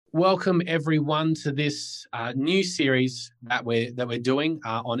Welcome everyone to this new series that we're doing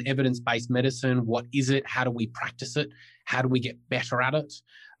on evidence-based medicine. What is it? How do we practice it? How do we get better at it?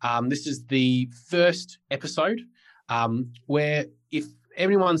 This is the first episode where, if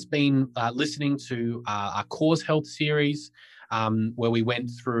everyone's been listening to our Cause Health series, where we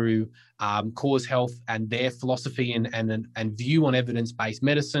went through Cause Health and their philosophy and view on evidence-based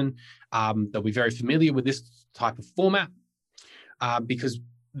medicine, they'll be very familiar with this type of format because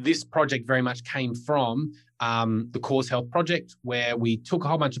this project very much came from the Cause Health project, where we took a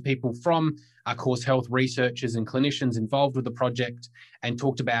whole bunch of people from Cause Health researchers and clinicians involved with the project and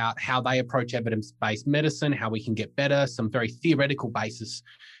talked about how they approach evidence-based medicine, how we can get better, some very theoretical basis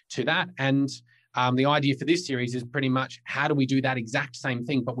to that. And the idea for this series is pretty much how do we do that exact same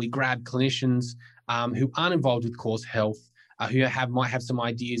thing, but we grab clinicians who aren't involved with Cause Health, who might have some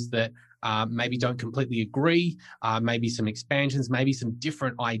ideas that maybe don't completely agree, maybe some expansions, maybe some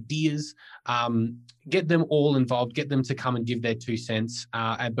different ideas. Get them all involved, get them to come and give their 2 cents,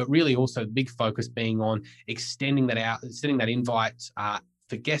 but really also the big focus being on extending that out, sending that invite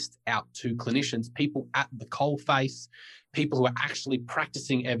for guests out to clinicians, people at the coalface, people who are actually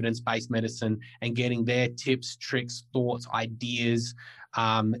practicing evidence-based medicine and getting their tips, tricks, thoughts, ideas,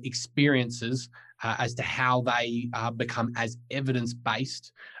 experiences as to how they become as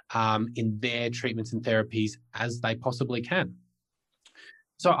evidence-based in their treatments and therapies as they possibly can.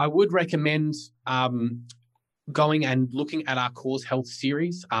 So I would recommend going and looking at our Cause Health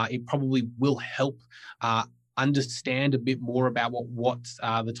series. It probably will help understand a bit more about what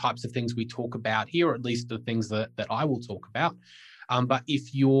the types of things we talk about here, or at least the things that I will talk about. But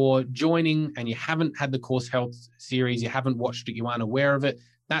if you're joining and you haven't had the Cause Health series, you haven't watched it, you aren't aware of it,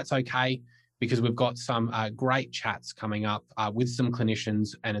 that's okay, because we've got some great chats coming up with some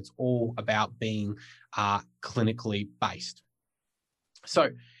clinicians, and it's all about being clinically based.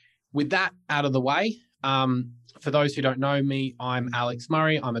 So with that out of the way, for those who don't know me, I'm Alex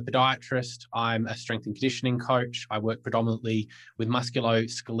Murray. I'm a podiatrist. I'm a strength and conditioning coach. I work predominantly with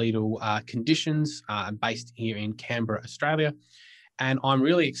musculoskeletal conditions. I'm based here in Canberra, Australia. And I'm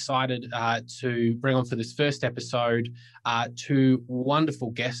really excited to bring on for this first episode 2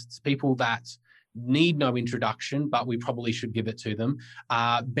 wonderful guests, people that need no introduction, but we probably should give it to them.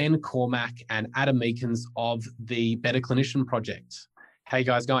 Ben Cormack and Adam Meakins of the Better Clinician Project. How you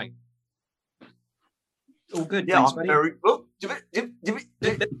guys going? All good. Yeah, thanks, I'm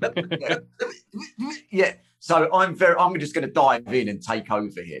buddy. yeah. So I'm just going to dive in and take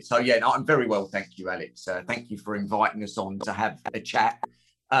over here. So yeah, no, I'm very well, thank you, Alex. Thank you for inviting us on to have a chat.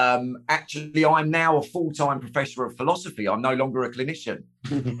 Actually, I'm now a full-time professor of philosophy. I'm no longer a clinician.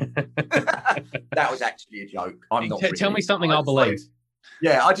 That was actually a joke. I'm not. Tell me something I'll believe.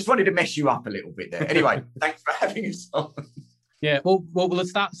 Yeah, I just wanted to mess you up a little bit there. Anyway, thanks for having us on. Yeah, well, let's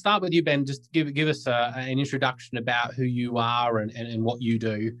start with you, Ben. Just give us an introduction about who you are and what you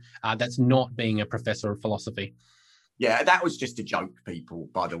do. That's not being a professor of philosophy. Yeah, that was just a joke, people,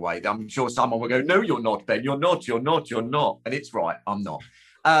 by the way. I'm sure someone will go, no, you're not, Ben. You're not. And it's right, I'm not.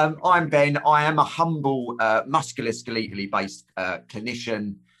 I'm Ben. I am a humble musculoskeletally based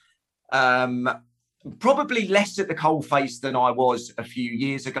clinician. Probably less at the coalface than I was a few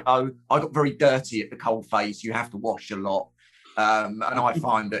years ago. I got very dirty at the coalface. You have to wash a lot. And I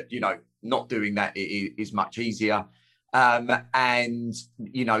find that, not doing that is much easier. And,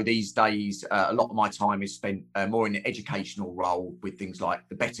 these days, a lot of my time is spent more in an educational role with things like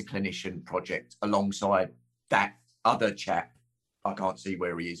the Better Clinician Project, alongside that other chap. I can't see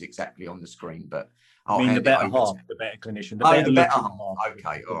where he is exactly on the screen, but I'll hand the better it over half, to... the Better Clinician. The better half.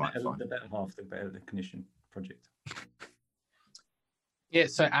 Okay, all right, fine. The better half, the Better Clinician Project. Yeah,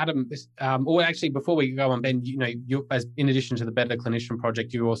 so Adam, or actually before we go on, Ben, you as in addition to the Better Clinician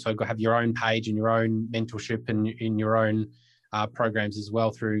Project, you also have your own page and your own mentorship and in your own programs as well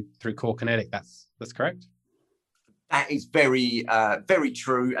through Cor-Kinetic. That's correct? That is very, very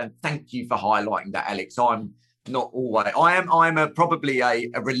true, and thank you for highlighting that, Alex. I'm not always. I'm probably a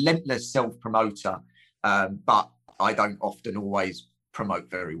relentless self-promoter, but I don't often always promote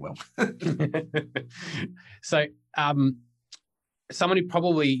very well. So, someone who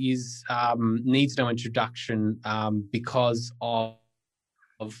probably needs no introduction because of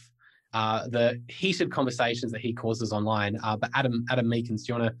the heated conversations that he causes online. But Adam Meakins,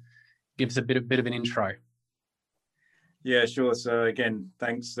 do you want to give us a bit of an intro? Yeah, sure. So again,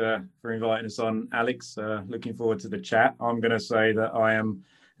 thanks for inviting us on, Alex. Looking forward to the chat. I'm going to say that I am,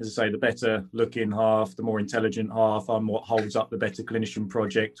 as I say, the better looking half, the more intelligent half. I'm what holds up the Better Clinician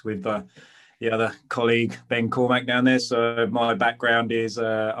Project with the other colleague, Ben Cormack, down there. So my background is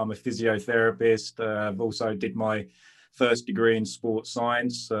I'm a physiotherapist. I've also did my first degree in sports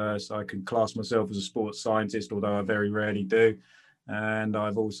science, so I can class myself as a sports scientist, although I very rarely do. And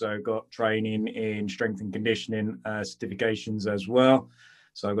I've also got training in strength and conditioning certifications as well.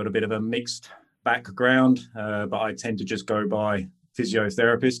 So I've got a bit of a mixed background, but I tend to just go by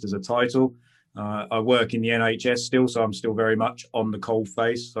physiotherapist as a title. I work in the NHS still, so I'm still very much on the cold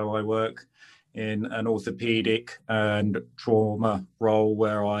face. So I work in an orthopedic and trauma role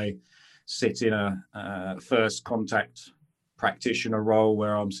where I sit in a first contact practitioner role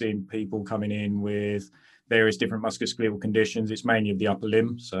where I'm seeing people coming in with various different musculoskeletal conditions. It's mainly of the upper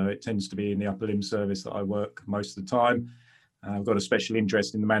limb, so it tends to be in the upper limb service that I work most of the time. I've got a special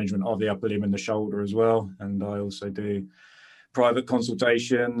interest in the management of the upper limb and the shoulder as well, and I also do private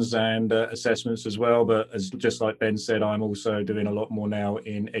consultations and assessments as well. But as just like Ben said, I'm also doing a lot more now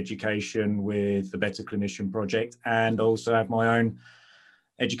in education with the Better Clinician Project, and also have my own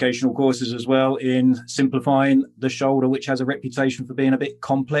educational courses as well in simplifying the shoulder, which has a reputation for being a bit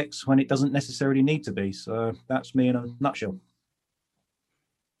complex when it doesn't necessarily need to be. So that's me in a nutshell.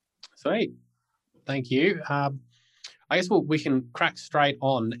 Sweet. Thank you. I guess we can crack straight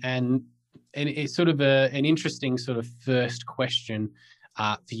on, and it's sort of an interesting sort of first question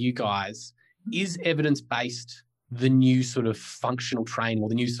for you guys. Is evidence-based the new sort of functional training, or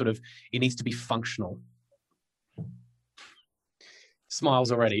the new sort of, it needs to be functional?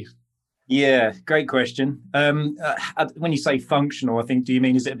 Smiles already. Yeah, great question. When you say functional, I think, do you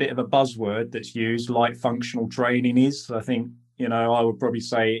mean, is it a bit of a buzzword that's used like functional training is? I think, I would probably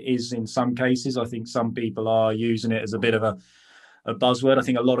say it is in some cases. I think some people are using it as a bit of a buzzword. I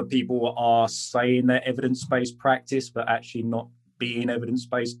think a lot of people are saying they're evidence-based practice, but actually not being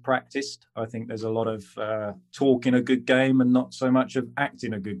evidence-based practiced. I think there's a lot of talking a good game and not so much of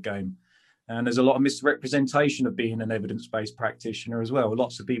acting a good game. And there's a lot of misrepresentation of being an evidence-based practitioner as well.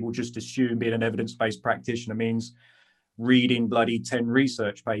 Lots of people just assume being an evidence-based practitioner means reading bloody 10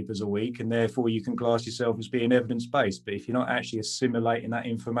 research papers a week, and therefore you can class yourself as being evidence-based. But if you're not actually assimilating that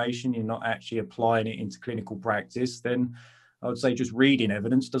information, you're not actually applying it into clinical practice, then I would say just reading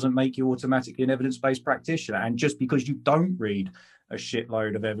evidence doesn't make you automatically an evidence-based practitioner. And just because you don't read a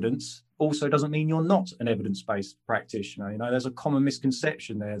shitload of evidence also doesn't mean you're not an evidence-based practitioner. There's a common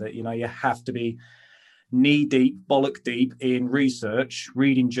misconception there that, you have to be knee-deep, bollock-deep in research,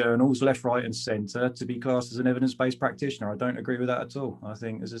 reading journals left, right and centre to be classed as an evidence-based practitioner. I don't agree with that at all, I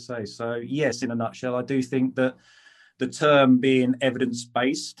think, as I say. So, yes, in a nutshell, I do think that the term being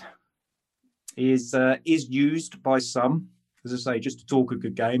evidence-based is used by some, as I say, just to talk a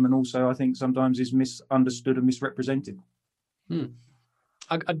good game, and also I think sometimes is misunderstood and misrepresented.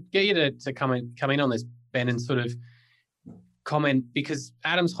 I'd get you to come in on this, Ben, and sort of comment, because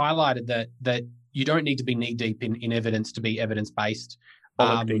Adam's highlighted that you don't need to be knee deep in evidence to be evidence-based. Deep,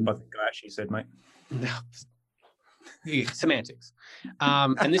 I think I actually said, mate. Semantics.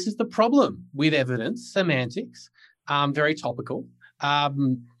 And this is the problem with evidence, semantics, very topical.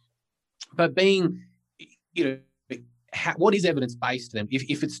 But being, what is evidence-based then?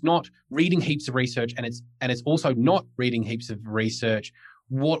 If it's not reading heaps of research and it's also not reading heaps of research,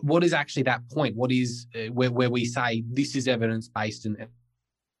 what is actually that point? What is where we say this is evidence-based and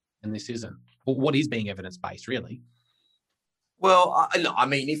this isn't? Or what is being evidence-based, really? Well, I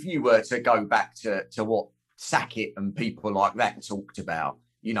mean, if you were to go back to what Sackett and people like that talked about,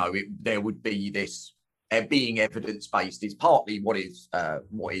 there would be this being evidence-based is partly what is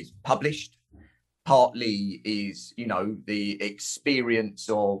published, partly is, the experience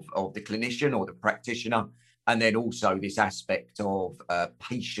of the clinician or the practitioner, and then also this aspect of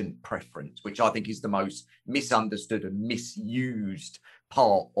patient preference, which I think is the most misunderstood and misused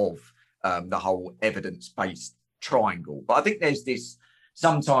part of the whole evidence-based triangle. But I think there's this,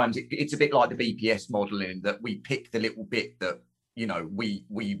 sometimes it's a bit like the BPS modeling, that we pick the little bit that,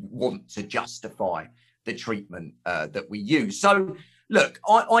 we want to justify the treatment that we use. So look,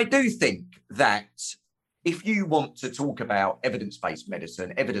 I do think that if you want to talk about evidence-based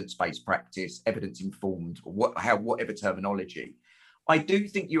medicine, evidence-based practice, evidence-informed, whatever terminology, I do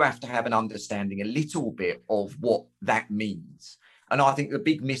think you have to have an understanding a little bit of what that means. And I think the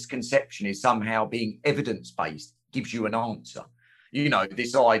big misconception is somehow being evidence-based gives you an answer.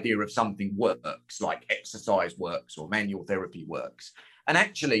 This idea of something works, like exercise works or manual therapy works. And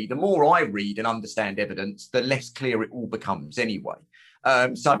actually, the more I read and understand evidence, the less clear it all becomes anyway.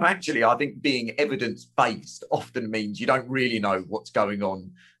 So actually, I think being evidence-based often means you don't really know what's going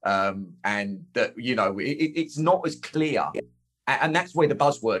on, and that, it's not as clear. And that's where the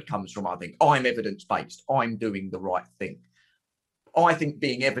buzzword comes from, I think. I'm evidence-based. I'm doing the right thing. I think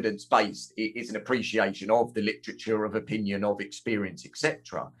being evidence-based is an appreciation of the literature, of opinion, of experience,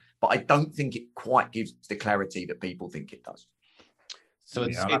 etc. but I don't think it quite gives the clarity that people think it does. So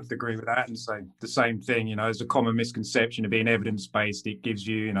I have to agree with that and say the same thing. You know, there's a common misconception of being evidence-based. It gives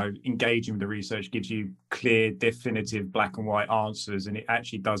you, you know, engaging with the research gives you clear, definitive, black and white answers, and it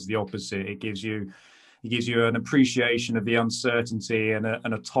actually does the opposite. It gives you an appreciation of the uncertainty and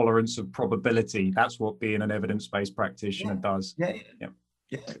a tolerance of probability. That's what being an evidence-based practitioner does. Yeah.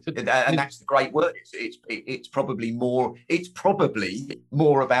 And that's the great word. It's probably more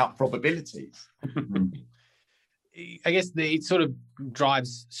about probabilities. I guess it sort of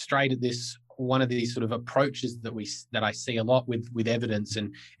drives straight at this, one of these sort of approaches that I see a lot with evidence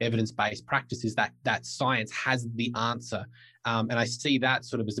and evidence-based practice is that science has the answer. And I see that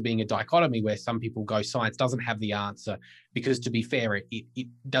sort of as being a dichotomy where some people go, science doesn't have the answer, because to be fair, it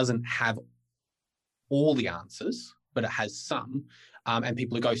doesn't have all the answers, but it has some. And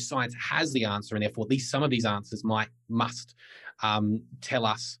people who go, science has the answer, and therefore some of these answers must tell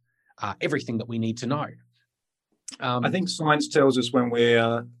us everything that we need to know. I think science tells us when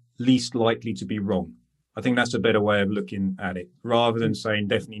we're least likely to be wrong. I think that's a better way of looking at it, rather than saying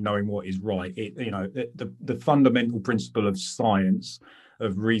definitely knowing what is right. The fundamental principle of science,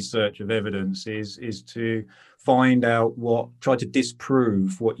 of research, of evidence is to find out try to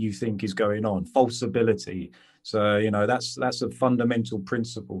disprove what you think is going on, falsibility. So, you know, that's a fundamental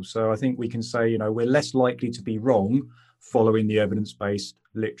principle. So I think we can say, you know, we're less likely to be wrong following the evidence-based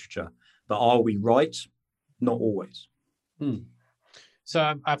literature. But are we right? Not always.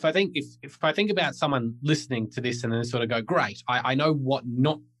 So if I think about someone listening to this and then sort of go, great, I know what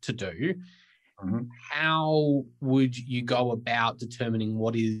not to do. How would you go about determining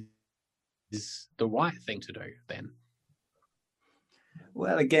what is the right thing to do then?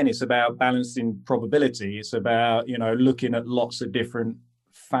 Well, again, it's about balancing probability. It's about, you know, looking at lots of different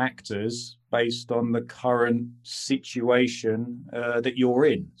factors based on the current situation that you're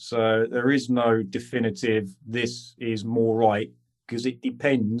in. So there is no definitive, this is more right, because it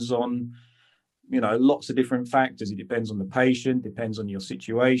depends on, you know, lots of different factors. It depends on the patient, depends on your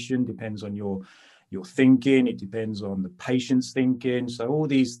situation, depends on your thinking, it depends on the patient's thinking. So all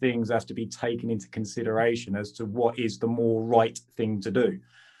these things have to be taken into consideration as to what is the more right thing to do.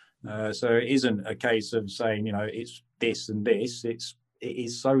 So it isn't a case of saying, you know, it's this and this. It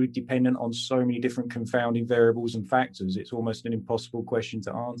is so dependent on so many different confounding variables and factors. It's almost an impossible question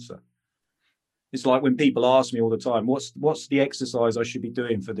to answer. It's like when people ask me all the time, what's the exercise I should be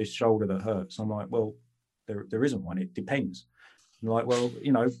doing for this shoulder that hurts? I'm like, well, there isn't one. It depends. I'm like, well,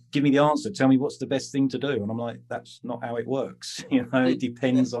 you know, give me the answer. Tell me what's the best thing to do. And I'm like, that's not how it works. You know, it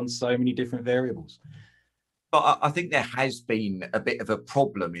depends on so many different variables. But I think there has been a bit of a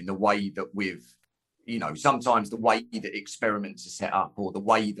problem in the way that you know, sometimes the way that experiments are set up, or the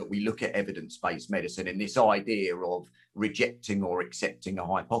way that we look at evidence-based medicine, and this idea of rejecting or accepting a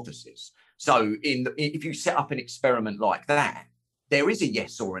hypothesis. So if you set up an experiment like that, there is a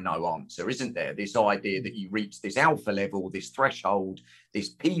yes or a no answer, isn't there? This idea that you reach this alpha level, this threshold, this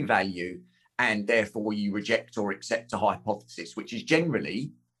p-value, and therefore you reject or accept a hypothesis, which is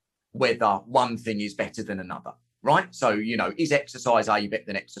generally whether one thing is better than another. Right? So, you know, is exercise A better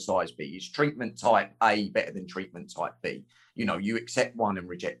than exercise B? Is treatment type A better than treatment type B? You know, you accept one and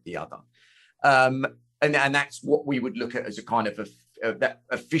reject the other. And that's what we would look at as a kind of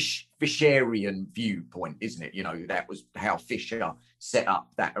a Fisherian viewpoint, isn't it? You know, that was how Fisher set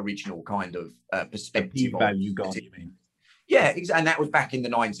up that original kind of perspective. Value guide, you mean? Yeah, and that was back in the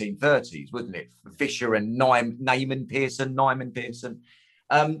 1930s, wasn't it? Fisher and Neyman Pearson.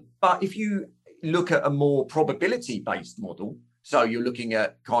 But if you look at a more probability-based model, so you're looking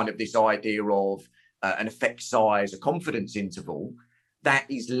at kind of this idea of an effect size, a confidence interval, that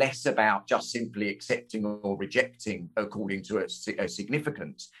is less about just simply accepting or rejecting according to a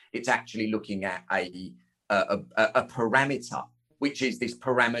significance. It's actually looking at a parameter, which is this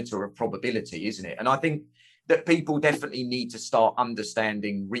parameter of probability, isn't it? And I think that people definitely need to start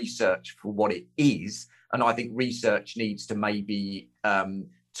understanding research for what it is. And I think research needs to maybe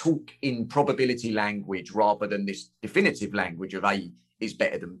talk in probability language rather than this definitive language of A is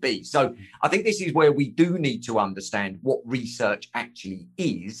better than B. So I think this is where we do need to understand what research actually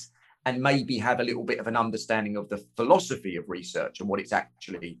is, and maybe have a little bit of an understanding of the philosophy of research and what it's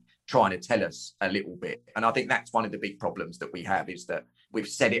actually trying to tell us a little bit. And I think that's one of the big problems that we have, is that we've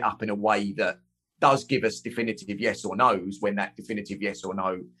set it up in a way that does give us definitive yes or no's, when that definitive yes or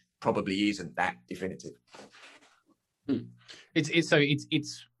no probably isn't that definitive. It's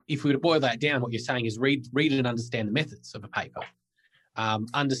if we were to boil that down, what you're saying is read and understand the methods of a paper.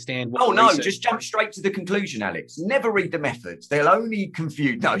 Understand what. Oh no, just jump straight to the conclusion, Alex. Never read the methods; they'll only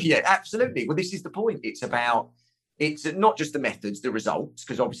confuse. No, yeah, absolutely. Well, this is the point. It's about It's not just the methods, the results,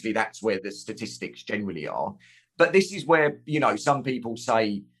 because obviously that's where the statistics generally are. But this is where, some people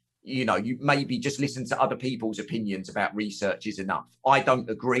say, you maybe just listen to other people's opinions about research is enough. I don't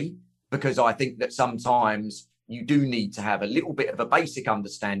agree, because I think that sometimes you do need to have a little bit of a basic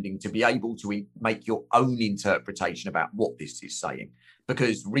understanding to be able to make your own interpretation about what this is saying.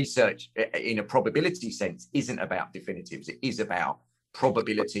 Because research in a probability sense isn't about definitives. It is about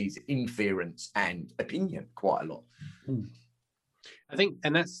probabilities, inference, and opinion quite a lot. I think,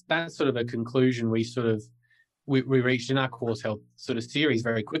 and that's sort of a conclusion we reached in our Course Health sort of series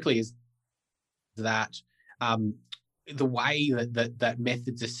very quickly, is that the way that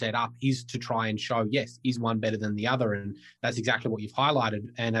methods are set up is to try and show, yes, is one better than the other? And that's exactly what you've highlighted.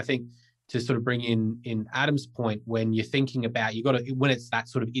 And I think to sort of bring in Adam's point, when you're thinking about, when it's that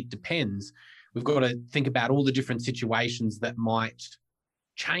sort of it depends, we've got to think about all the different situations that might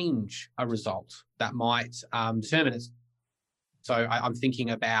change a result, that might determine it. So I'm thinking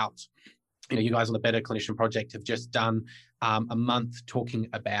about, you guys on the Better Clinician Project have just done a month talking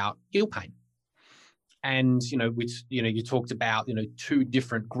about heel pain. And, you talked about, two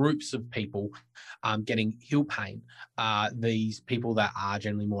different groups of people getting heel pain. These people that are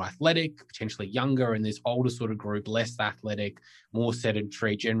generally more athletic, potentially younger, and this older sort of group, less athletic, more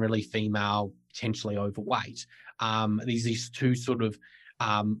sedentary, generally female, potentially overweight. These two sort of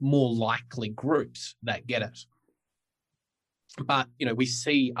more likely groups that get it. But, we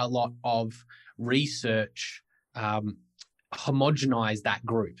see a lot of research homogenize that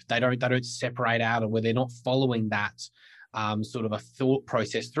group. They don't separate out, or where they're not following that sort of a thought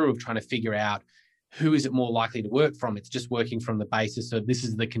process through of trying to figure out who is it more likely to work from. It's just working from the basis of this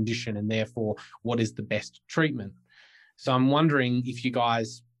is the condition, and therefore what is the best treatment. So I'm wondering if you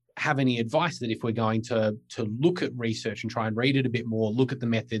guys have any advice that if we're going to look at research and try and read it a bit more, look at the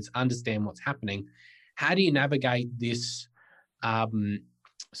methods, understand what's happening, how do you navigate this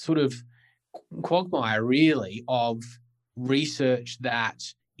sort of quagmire, really, of research that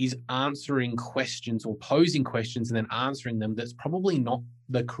is answering questions or posing questions and then answering them that's probably not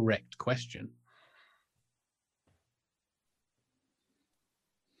the correct question?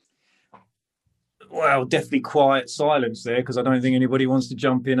 Well, definitely quiet silence there, because I don't think anybody wants to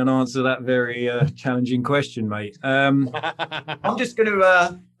jump in and answer that very challenging question, mate. I'm just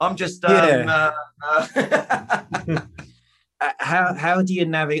How do you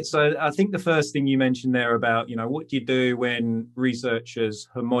navigate? So I think the first thing you mentioned there about, what do you do when researchers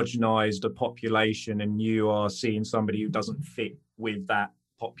homogenized a population and you are seeing somebody who doesn't fit with that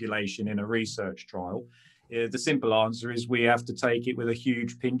population in a research trial? The simple answer is we have to take it with a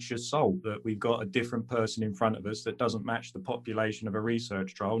huge pinch of salt, that we've got a different person in front of us that doesn't match the population of a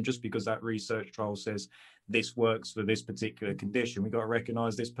research trial. And just because that research trial says this works for this particular condition, we've got to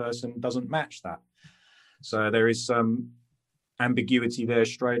recognize this person doesn't match that. So there is some ambiguity there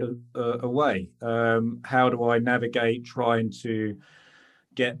straight away. How do I navigate trying to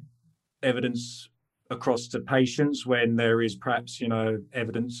get evidence across to patients when there is perhaps,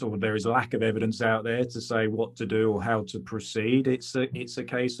 evidence, or there is lack of evidence out there to say what to do or how to proceed? It's a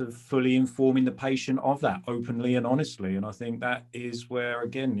case of fully informing the patient of that openly and honestly. And I think that is where,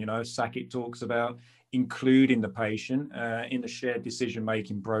 again, Sackett talks about including the patient in the shared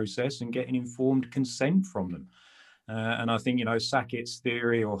decision-making process and getting informed consent from them. And I think, Sackett's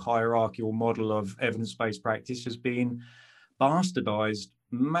theory or hierarchical model of evidence-based practice has been bastardized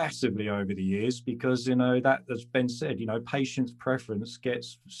massively over the years, because, that, as Ben said, patient's preference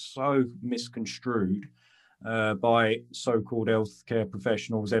gets so misconstrued by so-called healthcare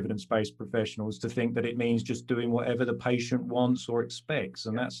professionals, evidence-based professionals, to think that it means just doing whatever the patient wants or expects.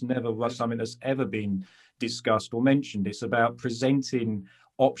 And that's never something that's ever been discussed or mentioned. It's about presenting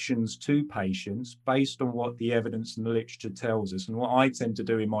options to patients based on what the evidence and the literature tells us. And what I tend to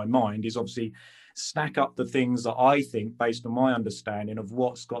do in my mind is obviously stack up the things that I think, based on my understanding of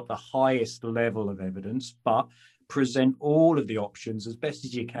what's got the highest level of evidence, but present all of the options as best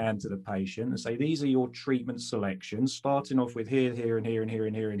as you can to the patient and say, these are your treatment selections, starting off with here, here, and here, and here,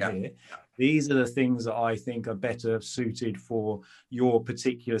 and here, and here. These are the things that I think are better suited for your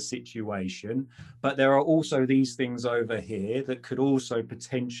particular situation. But there are also these things over here that could also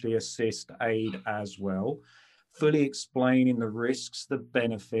potentially assist, aid as well. Fully explaining the risks, the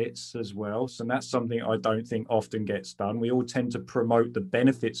benefits as well. So that's something I don't think often gets done. We all tend to promote the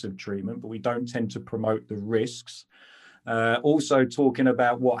benefits of treatment, but we don't tend to promote the risks. Also talking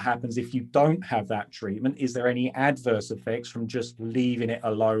about what happens if you don't have that treatment. Is there any adverse effects from just leaving it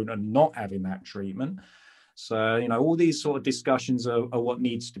alone and not having that treatment? So, all these sort of discussions are what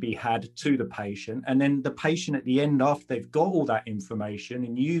needs to be had to the patient. And then the patient at the end, after they've got all that information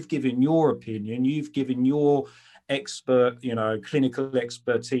and you've given your opinion, you've given your expert, clinical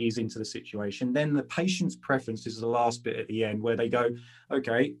expertise into the situation. Then the patient's preference is the last bit at the end, where they go,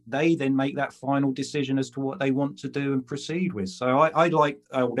 okay, they then make that final decision as to what they want to do and proceed with. So I like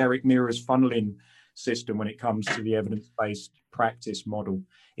old Eric Mirror's funneling system when it comes to the evidence-based practice model.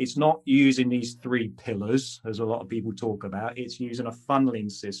 It's not using these 3 pillars, as a lot of people talk about. It's using a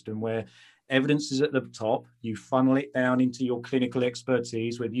funneling system where evidence is at the top, you funnel it down into your clinical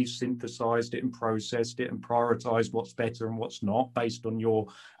expertise, where you've synthesized it and processed it and prioritized what's better and what's not based on your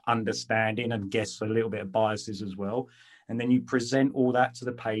understanding and guess a little bit of biases as well. And then you present all that to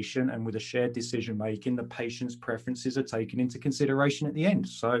the patient, and with a shared decision making, the patient's preferences are taken into consideration at the end.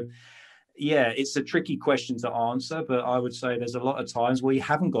 So yeah, it's a tricky question to answer, but I would say there's a lot of times where you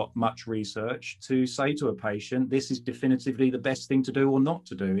haven't got much research to say to a patient, this is definitively the best thing to do or not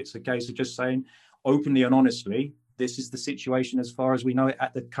to do. It's a case of just saying openly and honestly, this is the situation as far as we know it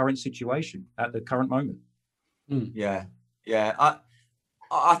at the current situation, at the current moment. Yeah.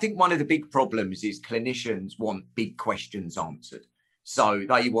 I think one of the big problems is clinicians want big questions answered. So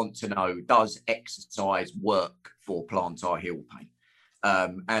they want to know, does exercise work for plantar heel pain?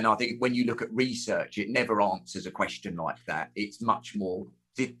 And I think when you look at research, it never answers a question like that. It's much more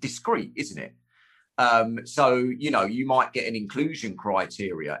discreet, isn't it? So, you might get an inclusion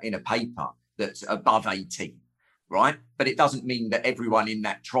criteria in a paper that's above 18, right? But it doesn't mean that everyone in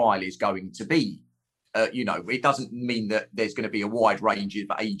that trial is going to be, it doesn't mean that there's going to be a wide range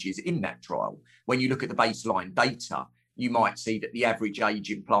of ages in that trial. When you look at the baseline data, you might see that the average age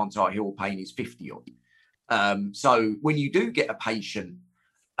in plantar heel pain is 50 odd. So when you do get a patient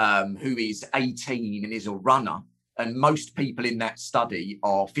who is 18 and is a runner, and most people in that study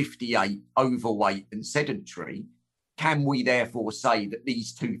are 58, overweight and sedentary, can we therefore say that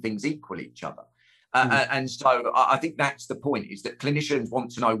these 2 things equal each other? And so I think that's the point, is that clinicians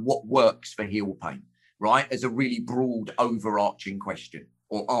want to know what works for heel pain, right? As a really broad overarching question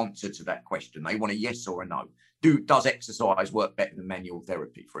or answer to that question. They want a yes or a no. Does exercise work better than manual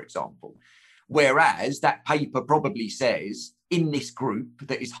therapy, for example? Whereas that paper probably says, in this group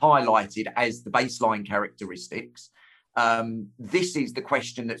that is highlighted as the baseline characteristics, this is the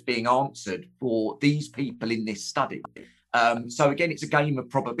question that's being answered for these people in this study. So again, it's a game of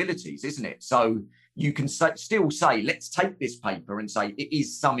probabilities, isn't it? So you can still say, let's take this paper and say it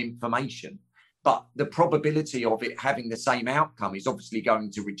is some information, but the probability of it having the same outcome is obviously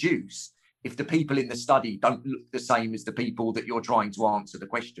going to reduce if the people in the study don't look the same as the people that you're trying to answer the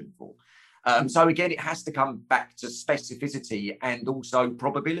question for. So again, it has to come back to specificity and also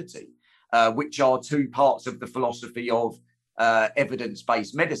probability, which are 2 parts of the philosophy of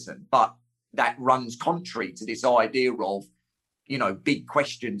evidence-based medicine. But that runs contrary to this idea of, big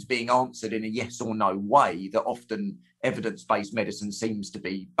questions being answered in a yes or no way that often evidence-based medicine seems to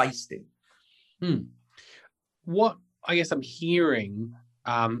be based in. What I guess I'm hearing,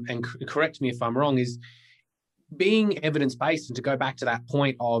 and correct me if I'm wrong, is being evidence-based, and to go back to that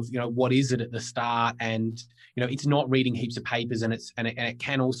point of, what is it at the start, and, it's not reading heaps of papers, and it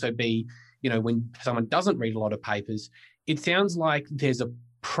can also be, when someone doesn't read a lot of papers, it sounds like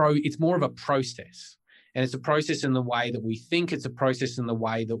it's more of a process, and it's a process in the way that we think, it's a process in the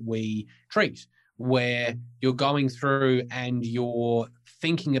way that we treat, where you're going through and you're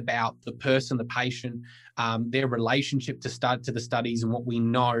thinking about the person, the patient, their relationship to the studies and what we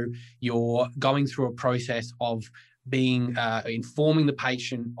know. You're going through a process of informing the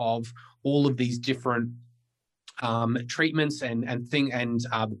patient of all of these different treatments and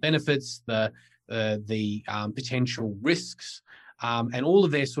the benefits, the potential risks, and all of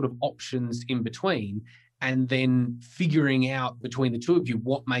their sort of options in between, and then figuring out between the 2 of you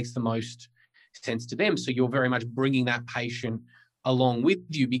what makes the most sense to them. So you're very much bringing that patient along with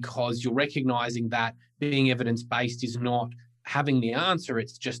you, because you're recognizing that being evidence-based is not having the answer.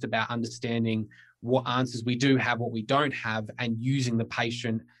 It's just about understanding what answers we do have, what we don't have, and using the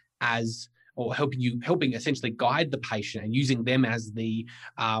patient or helping essentially guide the patient and using them as the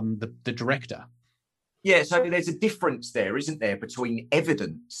director. Yeah, so there's a difference there, isn't there, between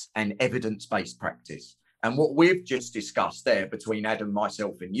evidence and evidence-based practice. And what we've just discussed there between Adam,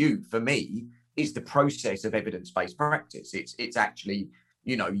 myself and you, for me, is the process of evidence-based practice. It's actually,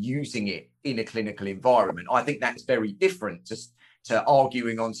 using it in a clinical environment. I think that's very different to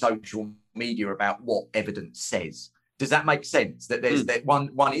arguing on social media about what evidence says. Does that make sense? That there's that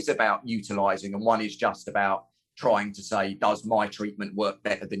one is about utilizing, and one is just about trying to say, does my treatment work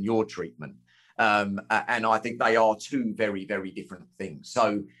better than your treatment? And I think they are 2 very, very different things.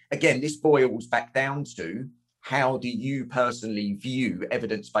 So again, this boils back down to, how do you personally view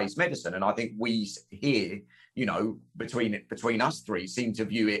evidence-based medicine? And I think we here, between us 3 seem to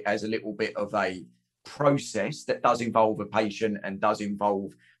view it as a little bit of a process that does involve a patient and does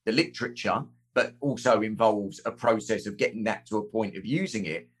involve the literature, but also involves a process of getting that to a point of using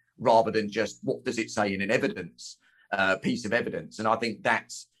it, rather than just what does it say in an evidence piece of evidence. And I think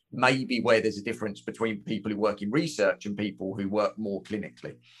that's maybe where there's a difference between people who work in research and people who work more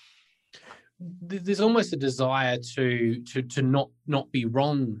clinically. There's almost a desire to not be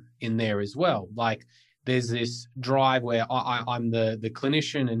wrong in there as well. Like there's this drive where I'm the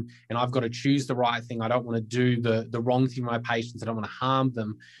clinician and I've got to choose the right thing. I don't want to do the wrong thing to my patients. I don't want to harm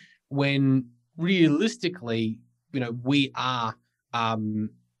them. When realistically, we are,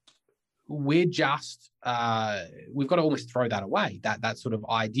 we're just, we've got to almost throw that away, that sort of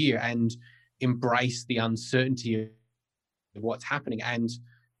idea, and embrace the uncertainty of what's happening and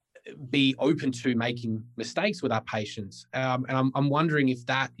be open to making mistakes with our patients. And I'm wondering if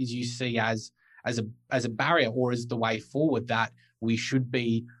that is you see as a barrier, or as the way forward, that we should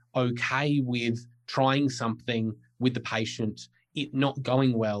be okay with trying something with the patient, it not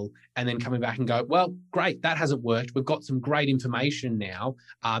going well, and then coming back and go, well, great, that hasn't worked. We've got some great information now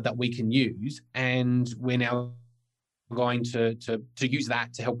that we can use, and we're now going to use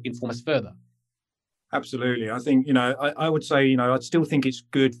that to help inform us further. Absolutely. I think, I would say, I'd still think it's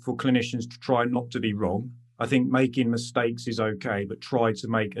good for clinicians to try not to be wrong. I think making mistakes is okay, but try to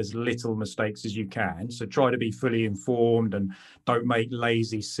make as little mistakes as you can. So try to be fully informed and don't make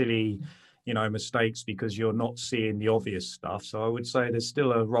lazy, silly, mistakes because you're not seeing the obvious stuff. So I would say there's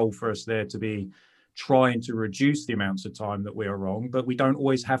still a role for us there to be trying to reduce the amounts of time that we are wrong, but we don't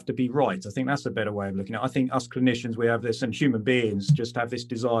always have to be right. I think that's a better way of looking at it. I think us clinicians, we have this, and human beings just have this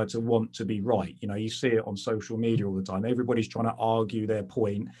desire to want to be right. You see it on social media all the time. Everybody's trying to argue their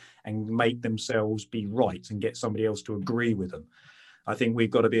point and make themselves be right and get somebody else to agree with them. I think we've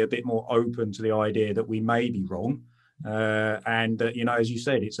got to be a bit more open to the idea that we may be wrong. And as you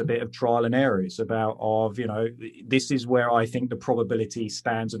said, it's a bit of trial and error. It's about this is where I think the probability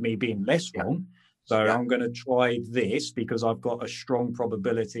stands of me being less wrong. So I'm going to try this because I've got a strong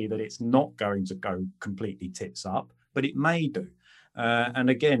probability that it's not going to go completely tits up, but it may do.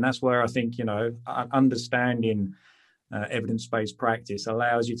 And again, that's where I think, understanding evidence-based practice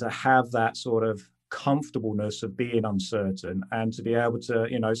allows you to have that sort of comfortableness of being uncertain, and to be able to,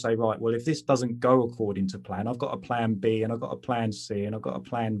 say, right, well, if this doesn't go according to plan, I've got a plan B and I've got a plan C and I've got a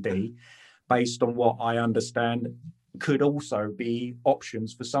plan D based on what I understand could also be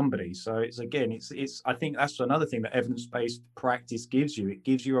options for somebody. So it's I think that's another thing that evidence-based practice gives you. It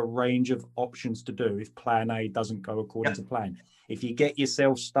gives you a range of options to do if plan A doesn't go according to plan. If you get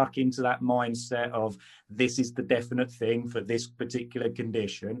yourself stuck into that mindset of this is the definite thing for this particular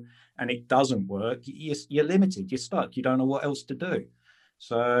condition and it doesn't work, you're limited, you're stuck, you don't know what else to do.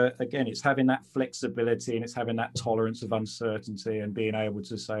 So again, it's having that flexibility and it's having that tolerance of uncertainty and being able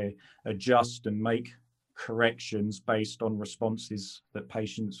to say adjust and make corrections based on responses that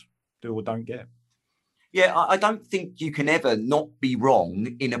patients do or don't get. Yeah, I don't think you can ever not be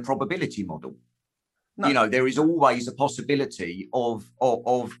wrong in a probability model. No. There is always a possibility of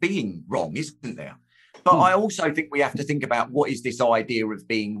being wrong, isn't there? But I also think we have to think about what is this idea of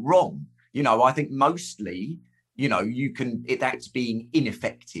being wrong. I think mostly, that's being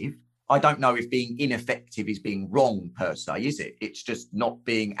ineffective. I don't know if being ineffective is being wrong per se, is it? It's just not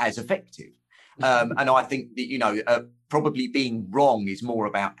being as effective. And I think that, probably being wrong is more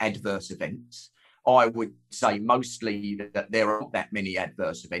about adverse events. I would say mostly that there aren't that many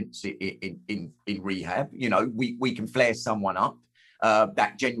adverse events in rehab. We can flare someone up.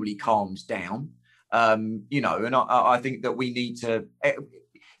 That generally calms down. And I think that we need to,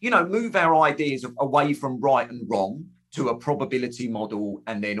 move our ideas away from right and wrong to a probability model,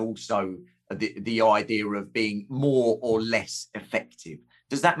 and then also the idea of being more or less effective.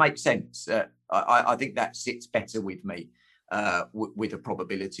 Does that make sense? I think that sits better with me with a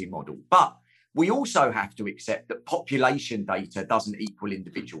probability model. But we also have to accept that population data doesn't equal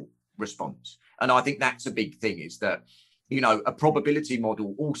individual response. And I think that's a big thing, is that, a probability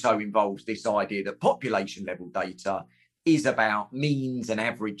model also involves this idea that population level data is about means and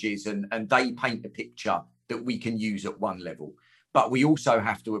averages, and they paint a picture that we can use at one level. But we also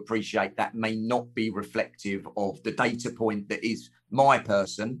have to appreciate that may not be reflective of the data point that is my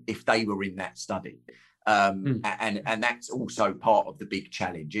person if they were in that study. And that's also part of the big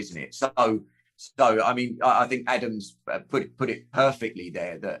challenge, isn't it? So I mean, I think Adam's put it perfectly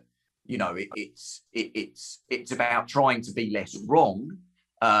there, that it's about trying to be less wrong.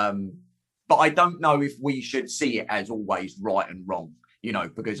 But I don't know if we should see it as always right and wrong.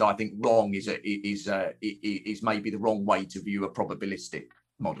 Because I think wrong is maybe the wrong way to view a probabilistic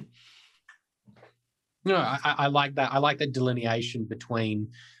model. No, I like that. I like that delineation between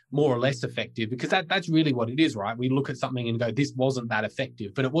more or less effective, because that's really what it is, right? We look at something and go, this wasn't that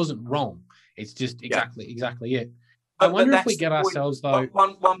effective, but it wasn't wrong. It's just exactly it. I wonder if we get ourselves, though.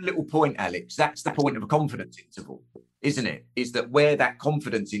 One little point, Alex, that's the point of a confidence interval, isn't it? Is that where that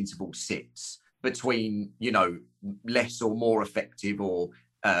confidence interval sits between, you know, less or more effective, or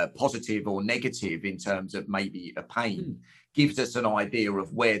positive or negative in terms of maybe a pain, gives us an idea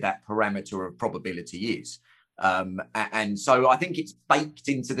of where that parameter of probability is. And so I think it's baked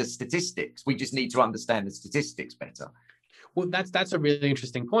into the statistics. We just need to understand the statistics better. Well, that's a really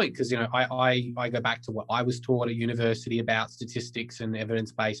interesting point, because, you know, I go back to what I was taught at university about statistics and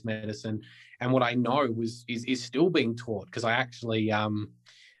evidence-based medicine, and what I know is still being taught, because I actually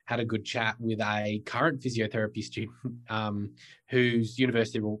had a good chat with a current physiotherapy student whose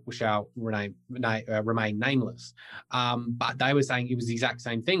university shall remain nameless. But they were saying it was the exact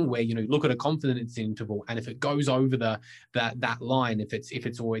same thing, where, you know, look at a confidence interval, and if it goes over that line, if it's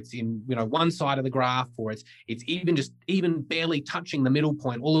in, you know, one side of the graph, or it's even barely touching the middle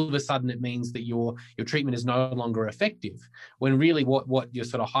point, all of a sudden it means that your treatment is no longer effective. When really what you're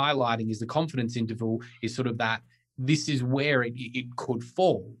sort of highlighting is the confidence interval is sort of that. This is where it could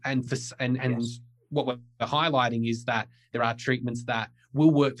fall, and yes. What we're highlighting is that there are treatments that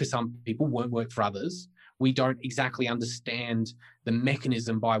will work for some people, won't work for others. We don't exactly understand the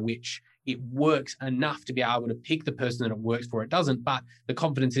mechanism by which it works enough to be able to pick the person that it works for. It doesn't, but the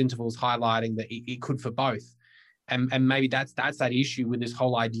confidence interval is highlighting that it could for both. And maybe that's that issue with this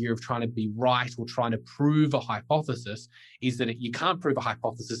whole idea of trying to be right or trying to prove a hypothesis, is that you can't prove a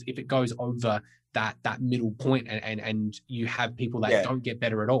hypothesis if it goes over that middle point, and you have people that don't get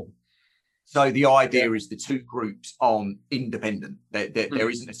better at all. So the idea is the two groups aren't independent. There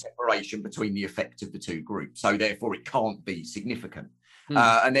isn't a separation between the effect of the two groups, so therefore it can't be significant.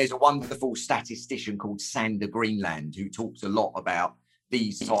 And there's a wonderful statistician called Sander Greenland who talks a lot about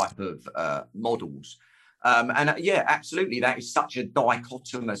these type of models. Yeah, absolutely. That is such a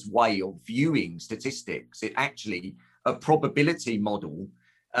dichotomous way of viewing statistics. It actually, a probability model,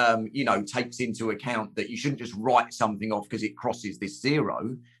 you know, takes into account that you shouldn't just write something off because it crosses this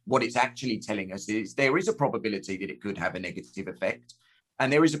zero. What it's actually telling us is there is a probability that it could have a negative effect,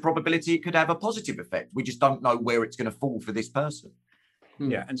 and there is a probability it could have a positive effect. We just don't know where it's going to fall for this person.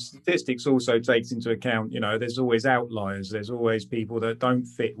 Yeah, and statistics also takes into account, you know, there's always outliers. There's always people that don't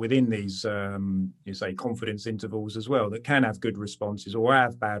fit within these, you say, confidence intervals as well, that can have good responses or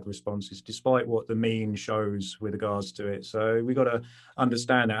have bad responses, despite what the mean shows with regards to it. So we've got to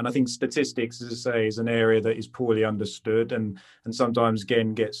understand that. And I think statistics, as I say, is an area that is poorly understood and sometimes,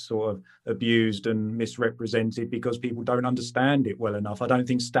 again, gets sort of abused and misrepresented because people don't understand it well enough. I don't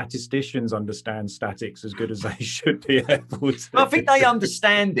think statisticians understand statics as good as they should be able to. I think they understand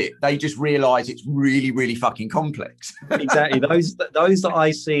it. They just realise it's really, really fucking complex. Exactly. Those that I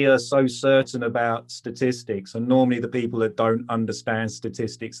see are so certain about statistics are normally the people that don't understand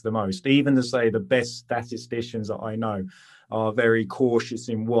statistics the most. Even to say the best statisticians that I know are very cautious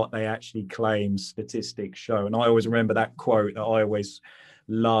in what they actually claim statistics show. And I always remember that quote that I always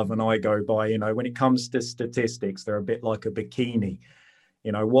love and I go by, you know, when it comes to statistics, they're a bit like a bikini.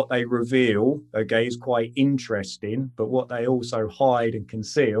 You know, what they reveal, okay, is quite interesting, but what they also hide and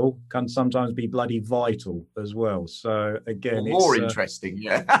conceal can sometimes be bloody vital as well. So again, more interesting,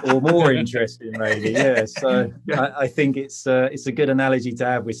 yeah, or more interesting, maybe, yeah. So I think it's a good analogy to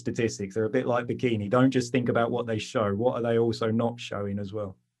have with statistics. They're a bit like bikini. Don't just think about what they show. What are they also not showing as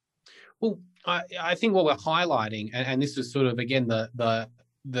well? Well, I think what we're highlighting, and this is sort of again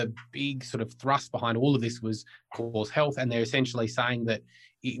the big sort of thrust behind all of this was cause health, and they're essentially saying that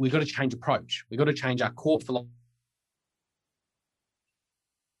we've got to change approach. We've got to change our core philosophy,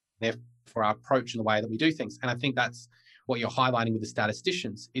 therefore our approach in the way that we do things. And I think that's what you're highlighting with the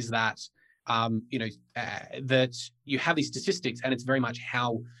statisticians, is that that you have these statistics, and it's very much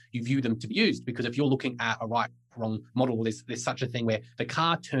how you view them to be used. Because if you're looking at a right wrong model, there's such a thing where the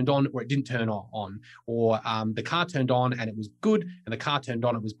car turned on or it didn't turn on, or the car turned on and it was good, and the car turned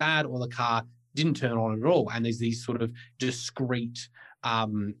on, it was bad, or the car didn't turn on at all. And there's these sort of discrete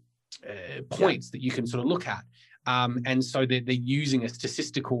points that you can sort of look at. And so they're using a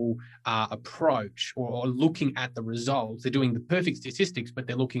statistical approach, or looking at the results. They're doing the perfect statistics, but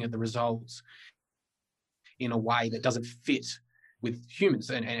they're looking at the results in a way that doesn't fit with humans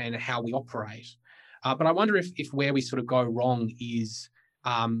and how we operate. But I wonder if where we sort of go wrong is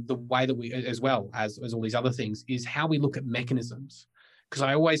the way that we, as well as all these other things, is how we look at mechanisms. Because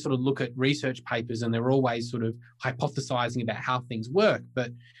I always sort of look at research papers and they're always sort of hypothesizing about how things work.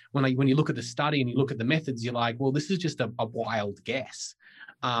 But when you look at the study and you look at the methods, you're like, well, this is just a wild guess.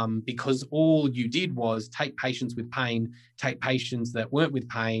 because all you did was take patients with pain, take patients that weren't with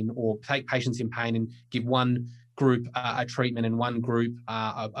pain, or take patients in pain and give one group a treatment and one group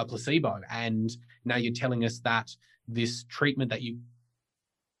a placebo. And now you're telling us that this treatment that you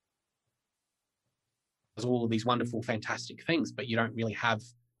does all of these wonderful, fantastic things, but you don't really have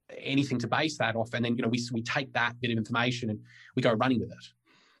anything to base that off. And then, we take that bit of information and we go running with it.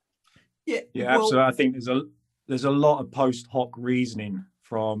 Yeah, absolutely. I think there's a lot of post hoc reasoning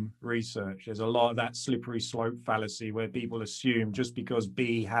from research. There's a lot of that slippery slope fallacy where people assume just because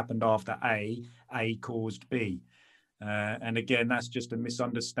B happened after A caused B. And again, that's just a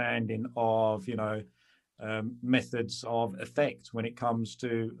misunderstanding of, methods of effect when it comes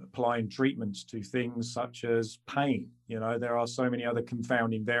to applying treatments to things such as pain. There are so many other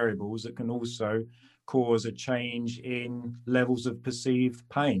confounding variables that can also cause a change in levels of perceived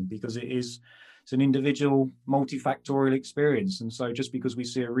pain, because it's an individual multifactorial experience. And so just because we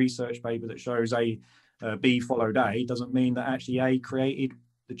see a research paper that shows B followed A doesn't mean that actually A created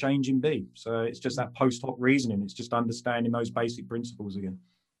the change in B. So it's just that post hoc reasoning. It's just understanding those basic principles again.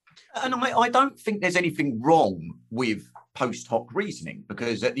 And I don't think there's anything wrong with post hoc reasoning,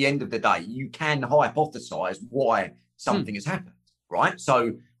 because at the end of the day, you can hypothesize why something has happened, right?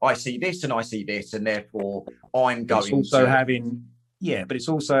 So I see this and I see this, and therefore I'm going it's also but it's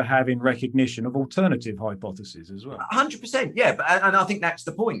also having recognition of alternative hypotheses as well. 100%, yeah. And I think that's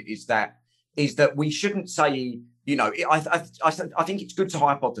the point, is that we shouldn't say, I think it's good to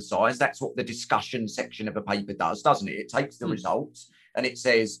hypothesize. That's what the discussion section of a paper does, doesn't it? It takes the results and it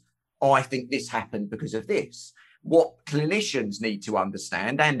says, I think this happened because of this. What clinicians need to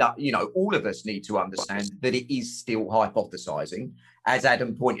understand, and all of us need to understand, that it is still hypothesizing. As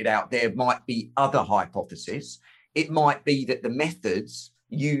Adam pointed out, there might be other hypotheses. It might be that the methods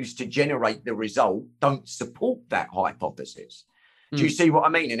used to generate the result don't support that hypothesis. Do you see what I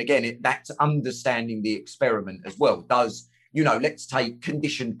mean? And again, that's understanding the experiment as well. Let's take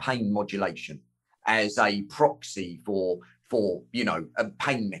conditioned pain modulation as a proxy for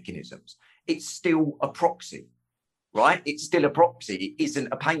pain mechanisms. It's still a proxy, right? It's still a proxy. It isn't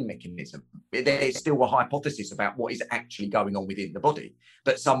a pain mechanism. There's still a hypothesis about what is actually going on within the body.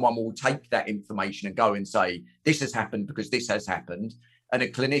 But someone will take that information and go and say, this has happened because this has happened. And a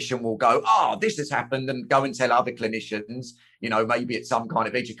clinician will go, this has happened, and go and tell other clinicians, maybe it's some kind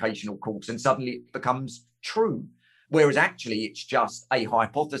of educational course, and suddenly it becomes true. Whereas actually it's just a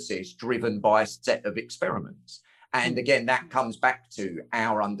hypothesis driven by a set of experiments. And again, that comes back to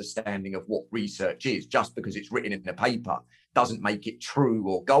our understanding of what research is. Just because it's written in a paper doesn't make it true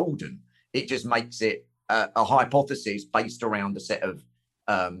or golden. It just makes it a hypothesis based around a set of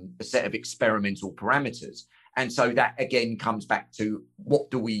experimental parameters. And so that again comes back to, what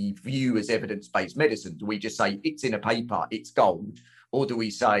do we view as evidence-based medicine? Do we just say it's in a paper, it's gold? Or do we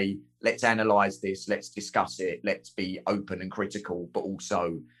say, let's analyze this, let's discuss it, let's be open and critical, but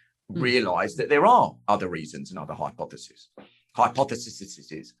also realize that there are other reasons and other hypotheses. I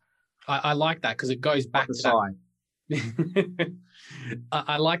like that, because it goes back to that.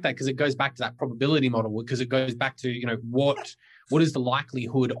 I like that because it goes back to that probability model, because it goes back to, what is the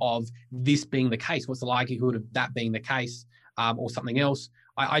likelihood of this being the case? What's the likelihood of that being the case, or something else?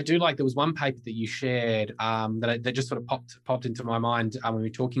 I do like, there was one paper that you shared that just sort of popped into my mind when we were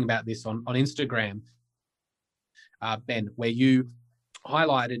talking about this on Instagram, Ben, where you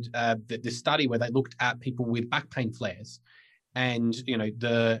highlighted the study where they looked at people with back pain flares, and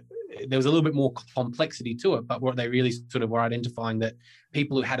there was a little bit more complexity to it, but what they really sort of were identifying, that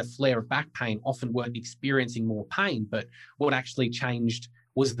people who had a flare of back pain often weren't experiencing more pain, but what actually changed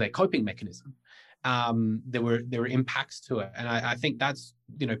was their coping mechanism. There were impacts to it, and I think that's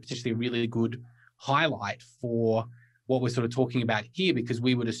potentially a really good highlight for what we're sort of talking about here, because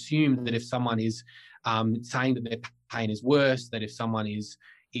we would assume that if someone is saying that their pain is worse, that if someone is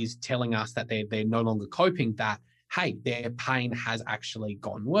telling us that they're no longer coping, that hey, their pain has actually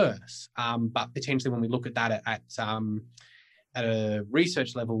gotten worse. But potentially when we look at that at a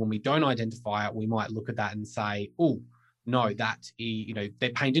research level, when we don't identify it, we might look at that and say, oh, no, that their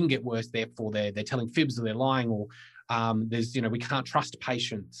pain didn't get worse, therefore they're telling fibs, or they're lying, or there's we can't trust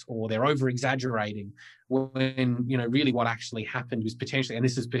patients, or they're over exaggerating, when really what actually happened was potentially, and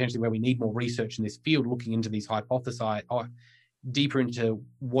this is potentially where we need more research in this field, looking into these hypotheses, or deeper into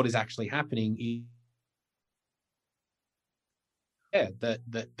what is actually happening,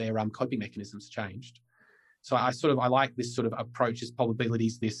 that their coping mechanisms changed. So I like this sort of approach, this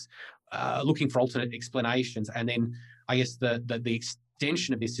probabilities, this looking for alternate explanations, and then I guess the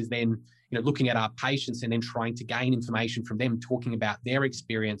extension of this is then looking at our patients and then trying to gain information from them, talking about their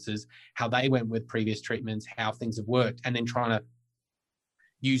experiences, how they went with previous treatments, how things have worked, and then trying to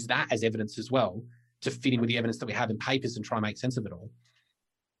use that as evidence as well to fit in with the evidence that we have in papers and try and make sense of it all?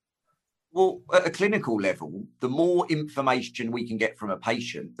 Well, at a clinical level, the more information we can get from a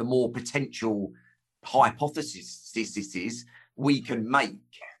patient, the more potential hypotheses we can make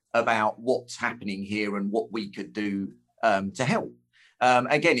about what's happening here and what we could do to help.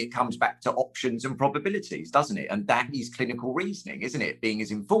 Again, it comes back to options and probabilities, doesn't it? And that is clinical reasoning, isn't it? Being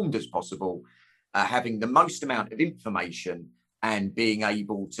as informed as possible, having the most amount of information and being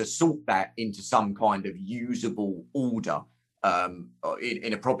able to sort that into some kind of usable order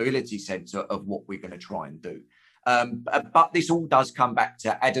in a probability sense of what we're going to try and do. But this all does come back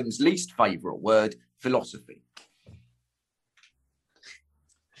to Adam's least favourite word, philosophy.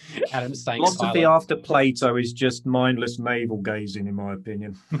 Adam's saying philosophy after Plato is just mindless navel gazing, in my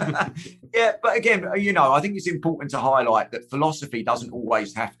opinion. Yeah, but again, I think it's important to highlight that philosophy doesn't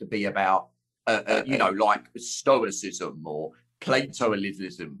always have to be about, like Stoicism or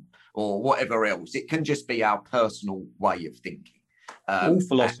Platoism or whatever else. It can just be our personal way of thinking. All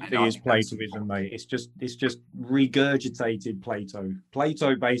philosophy is Platoism, mate. It's just regurgitated Plato.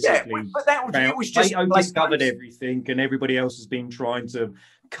 Plato basically, yeah, but it was just Plato discovered everything, and everybody else has been trying to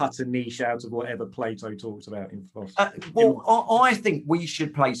cut a niche out of whatever Plato talks about in philosophy. I think we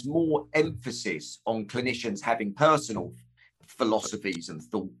should place more emphasis on clinicians having personal philosophies and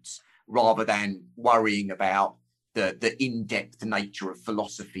thoughts rather than worrying about the in-depth nature of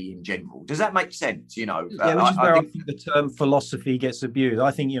philosophy in general. Does that make sense? Which is where I think the term philosophy gets abused.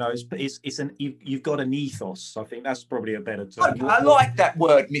 I think you've got an ethos. I think that's probably a better term. I like that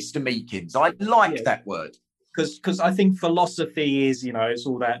word, Mr. Meakins. I like that word. Because I think philosophy is, it's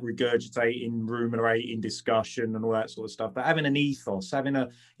all that regurgitating, ruminating, discussion and all that sort of stuff. But having an ethos,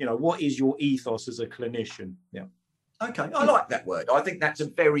 what is your ethos as a clinician? Yeah. Okay, I like that word. I think that's a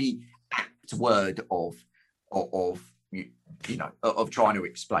very apt word of trying to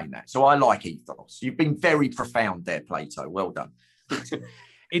explain that. So I like ethos. You've been very profound there, Plato. Well done.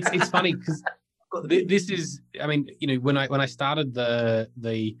 It's funny because this is, when I started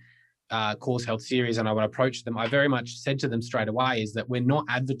the Course Health series and I would approach them, I very much said to them straight away is that we're not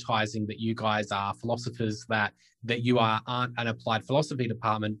advertising that you guys are philosophers, that you aren't an applied philosophy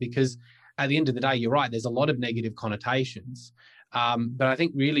department, because at the end of the day, you're right, there's a lot of negative connotations. But I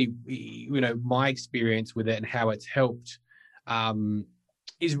think really, my experience with it and how it's helped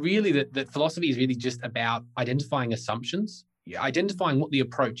is really that philosophy is really just about identifying assumptions, identifying what the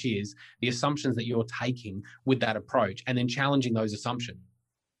approach is, the assumptions that you're taking with that approach, and then challenging those assumptions.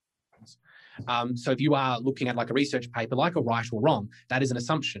 So if you are looking at like a research paper, like a right or wrong, that is an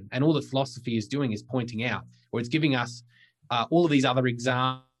assumption. And all that philosophy is doing is pointing out, or it's giving us all of these other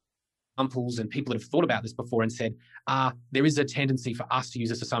examples and people that have thought about this before and said, there is a tendency for us to use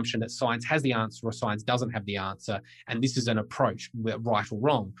this assumption that science has the answer or science doesn't have the answer. And this is an approach, right or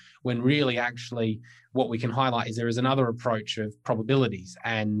wrong, when really actually what we can highlight is there is another approach of probabilities,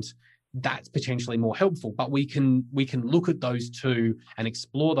 and that's potentially more helpful. But we can look at those two and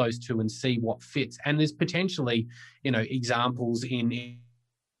explore those two and see what fits. And there's potentially, examples in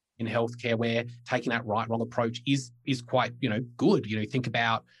healthcare where taking that right-wrong approach is quite, good. Think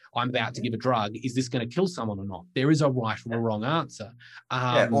about, I'm about to give a drug. Is this going to kill someone or not? There is a right or a wrong answer.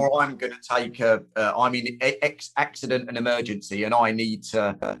 Or I'm going to take I'm in accident and emergency, and I need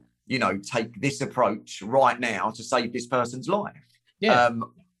to, take this approach right now to save this person's life. Yeah.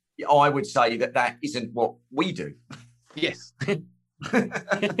 I would say that isn't what we do. Yes.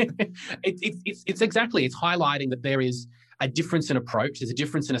 It's exactly, it's highlighting that there is a difference in approach, there's a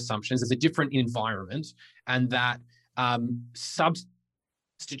difference in assumptions, there's a different environment, and that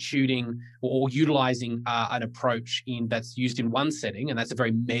substituting or utilizing an approach that's used in one setting, and that's a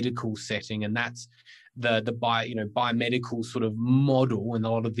very medical setting, and that's the biomedical sort of model and a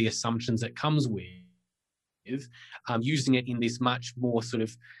lot of the assumptions that comes with using it in this much more sort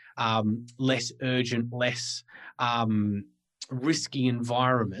of less urgent, less risky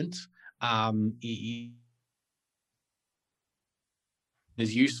environment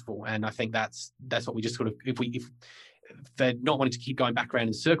is useful. And I think that's what we just sort of, if they're not wanting to keep going back around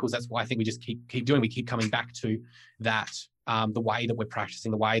in circles, that's why I think we just keep doing. We keep coming back to that. The way that we're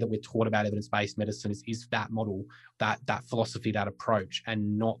practicing, the way that we're taught about evidence-based medicine is that model, that philosophy, that approach,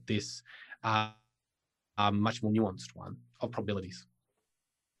 and not this much more nuanced one of probabilities.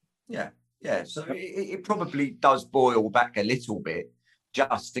 Yeah. So it probably does boil back a little bit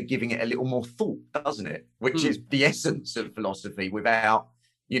just to giving it a little more thought, doesn't it? Which is the essence of philosophy, without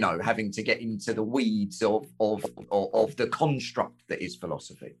having to get into the weeds of the construct that is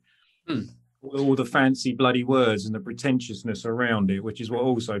philosophy. all the fancy bloody words and the pretentiousness around it, which is what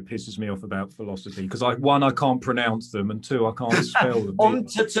also pisses me off about philosophy. Because I can't pronounce them, and two, I can't spell them.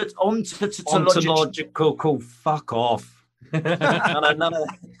 Ontological, fuck off.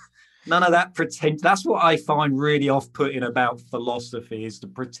 None of that pretend. That's what I find really off-putting about philosophy, is the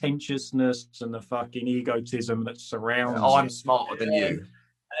pretentiousness and the fucking egotism that surrounds it. I'm smarter than you.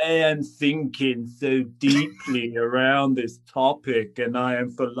 I am thinking so deeply around this topic, and I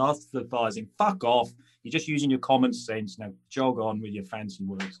am philosophizing. Fuck off. You're just using your common sense. Now jog on with your fancy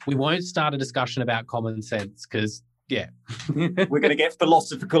words. We won't start a discussion about common sense because, yeah. We're going to get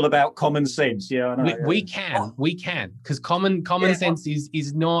philosophical about common sense. Yeah, I know. We can, because common sense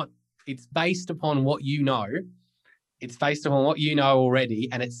is not, it's based upon what you know. It's based upon what you know already,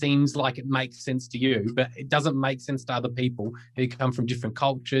 and it seems like it makes sense to you, but it doesn't make sense to other people who come from different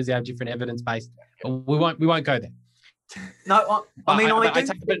cultures, who have different evidence-based. But we won't go there. No,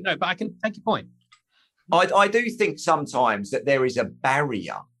 I can take your point. I do think sometimes that there is a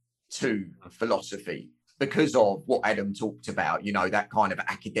barrier to philosophy because of what Adam talked about, that kind of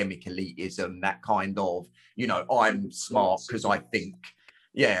academic elitism, that kind of, I'm smart because I think.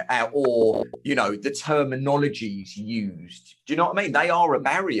 Yeah, or, the terminologies used. Do you know what I mean? They are a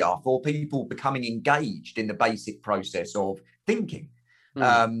barrier for people becoming engaged in the basic process of thinking,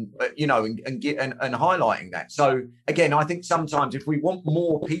 and highlighting that. So, again, I think sometimes if we want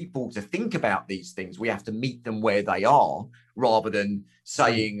more people to think about these things, we have to meet them where they are rather than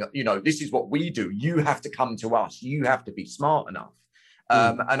saying, this is what we do. You have to come to us. You have to be smart enough.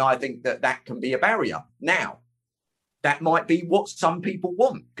 And I think that can be a barrier. Now, that might be what some people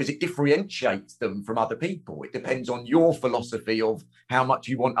want because it differentiates them from other people. It depends on your philosophy of how much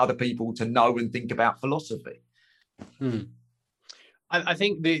you want other people to know and think about philosophy. I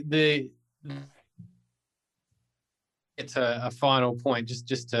think it's a final point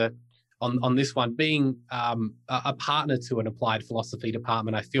just to on this one, being a partner to an applied philosophy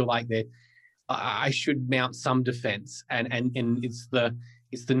department. I feel like I should mount some defense, and it's the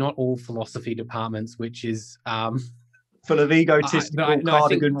not all philosophy departments, which is full of egotistical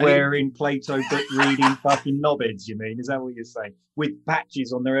cardigan-wearing, Plato book-reading fucking knobheads, you mean? Is that what you're saying? With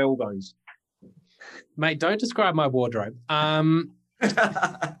patches on their elbows. Mate, don't describe my wardrobe. I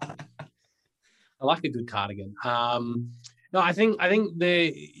like a good cardigan. No, I think the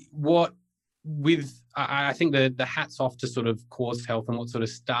hats off to sort of Cause Health and what sort of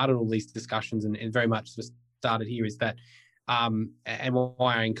started all these discussions and very much sort of started here is that, and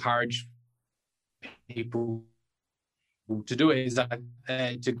why I encourage people to do it is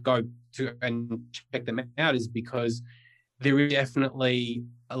to go to and check them out is because there is definitely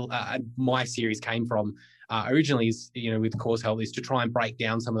my series came from originally is with Cause Health is to try and break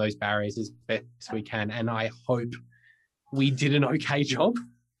down some of those barriers as best we can, and I hope we did an okay job.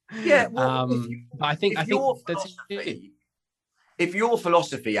 Yeah, well, I think that's it. If your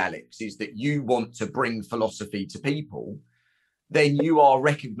philosophy, Alex, is that you want to bring philosophy to people, then you are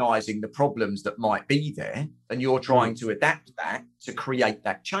recognizing the problems that might be there and you're trying to adapt that to create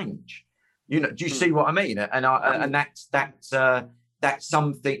that change. Do you see what I mean? And that's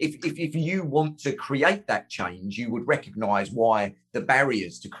something, if you want to create that change, you would recognize why the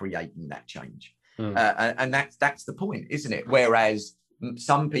barriers to creating that change. And that's the point, isn't it? Whereas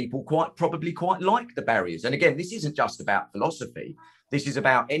some people probably quite like the barriers. And again, this isn't just about philosophy. This is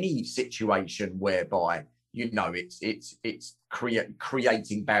about any situation whereby it's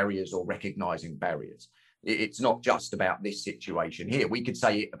creating barriers or recognizing barriers. It's not just about this situation here. We could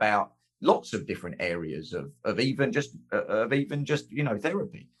say it about lots of different areas of even just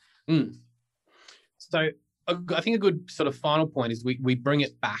therapy. So I think a good sort of final point is we bring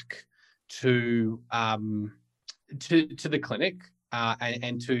it back to the clinic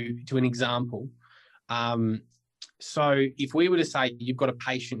and to an example. So if we were to say you've got a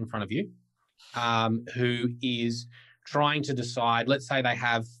patient in front of you who is trying to decide, let's say they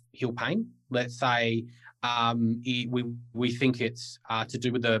have heel pain. Let's say we think it's to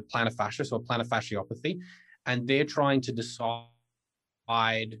do with the plantar fascia, so a plantar fasciopathy, and they're trying to decide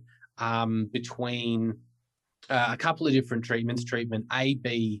between a couple of different treatments, treatment A,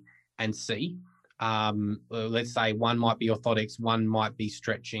 B, and C. Let's say one might be orthotics, one might be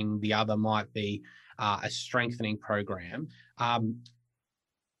stretching, the other might be a strengthening program.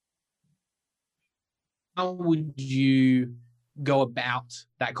 How would you go about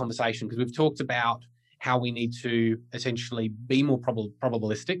that conversation? Because we've talked about how we need to essentially be more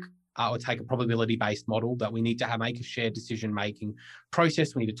probabilistic or take a probability-based model, that we need to make a shared decision-making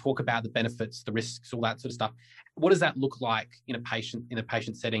process. We need to talk about the benefits, the risks, all that sort of stuff. What does that look like in a patient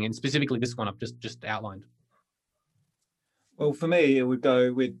setting, and specifically this one I've just outlined? Well, for me, it would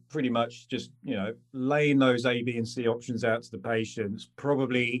go with pretty much just, laying those A, B, and C options out to the patients,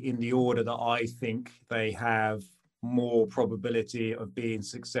 probably in the order that I think they have more probability of being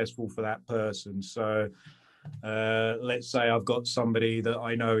successful for that person. So let's say I've got somebody that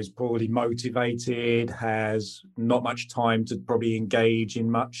I know is poorly motivated, has not much time to probably engage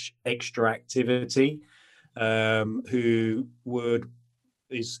in much extra activity, who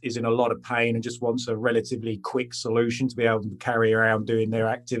is in a lot of pain and just wants a relatively quick solution to be able to carry around doing their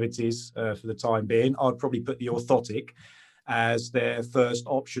activities for the time being. I'd probably put the orthotic as their first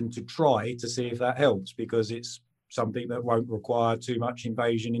option to try to see if that helps, because it's something that won't require too much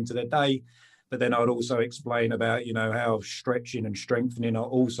invasion into their day. But then I would also explain about, how stretching and strengthening are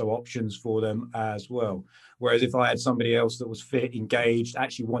also options for them as well. Whereas if I had somebody else that was fit, engaged,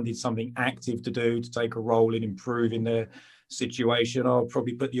 actually wanted something active to do, to take a role in improving their situation, I'll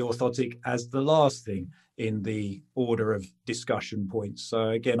probably put the orthotic as the last thing in the order of discussion points.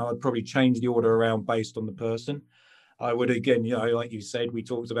 So again, I'd probably change the order around based on the person. I would, again, like you said, we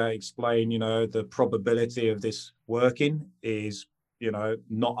talked about explain, the probability of this working is,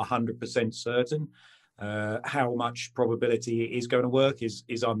 not 100% certain. How much probability it is going to work is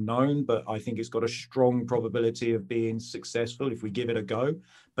unknown, but I think it's got a strong probability of being successful if we give it a go.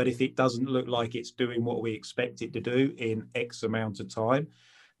 But if it doesn't look like it's doing what we expect it to do in X amount of time,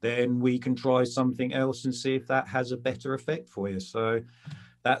 then we can try something else and see if that has a better effect for you. So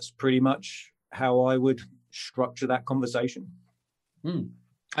that's pretty much how I would structure that conversation. I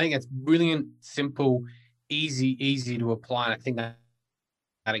think it's brilliant, simple, easy to apply. And I think that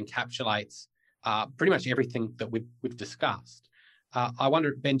encapsulates pretty much everything that we've discussed. I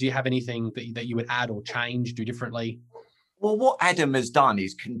wonder, Ben, do you have anything that you would add or change, do differently? Well, what Adam has done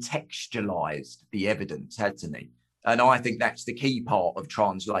is contextualized the evidence, hasn't he? And I think that's the key part of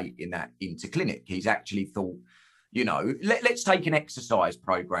translating that into clinic. He's actually thought, let's take an exercise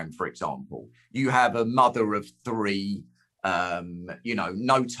program, for example. You have a mother of three,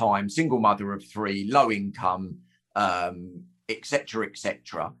 no time, single mother of three, low income, et cetera,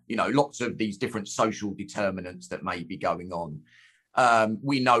 lots of these different social determinants that may be going on.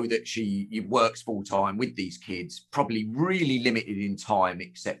 We know that she works full time with these kids, probably really limited in time,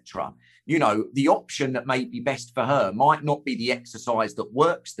 etc. The option that may be best for her might not be the exercise that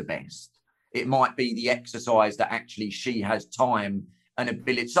works the best. It might be the exercise that actually she has time and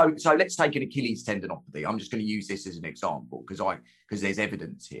ability. So let's take an Achilles tendinopathy. I'm just going to use this as an example because there's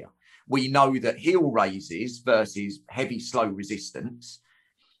evidence here. We know that heel raises versus heavy, slow resistance,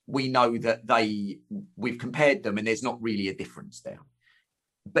 we know that we've compared them and there's not really a difference there.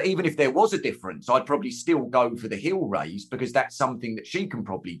 But even if there was a difference, I'd probably still go for the heel raise because that's something that she can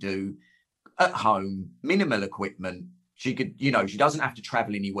probably do at home, minimal equipment. She could, she doesn't have to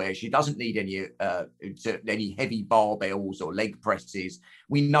travel anywhere. She doesn't need any heavy barbells or leg presses.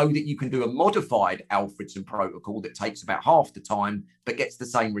 We know that you can do a modified Alfredson protocol that takes about half the time, but gets the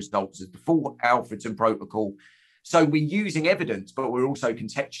same results as the full Alfredson protocol. So we're using evidence, but we're also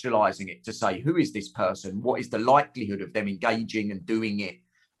contextualizing it to say, who is this person? What is the likelihood of them engaging and doing it?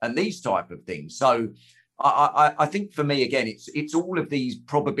 And these type of things. So I think for me, again, it's all of these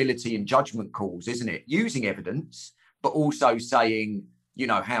probability and judgment calls, isn't it? Using evidence, but also saying,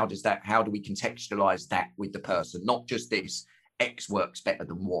 how do we contextualize that with the person? Not just this X works better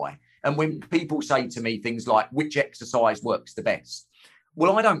than Y. And when people say to me things like, which exercise works the best?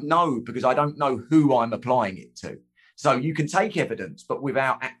 Well, I don't know because I don't know who I'm applying it to. So you can take evidence, but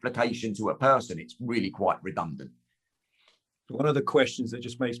without application to a person, it's really quite redundant. One of the questions that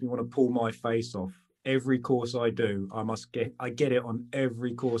just makes me want to pull my face off. Every course I do, I get it on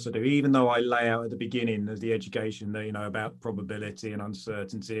every course I do, even though I lay out at the beginning of the education that, about probability and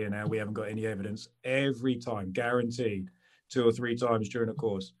uncertainty and how we haven't got any evidence. Every time, guaranteed, 2 or 3 times during a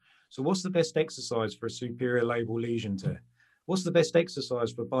course. So what's the best exercise for a superior labral lesion tear? What's the best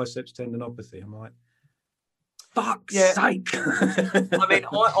exercise for biceps tendinopathy? I'm like, fuck's sake. I mean,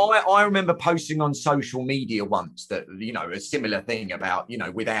 I remember posting on social media once that, a similar thing about,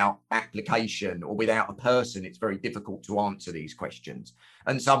 without application or without a person, it's very difficult to answer these questions.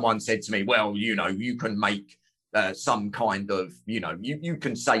 And someone said to me, well, you can make some kind of, you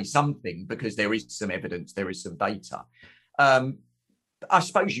can say something because there is some evidence, there is some data. I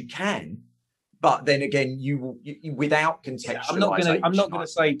suppose you can. But then again, you without contextualization. I'm not going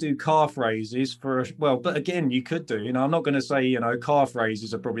to say do calf raises but again, you could do. I'm not going to say calf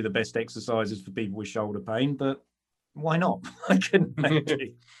raises are probably the best exercises for people with shoulder pain, but why not? I can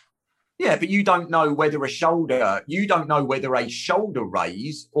maybe. Yeah, but you don't know whether a shoulder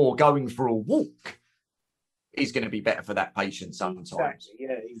raise or going for a walk is going to be better for that patient sometimes.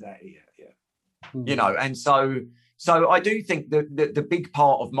 Exactly. Yeah. you know. And so I do think that the big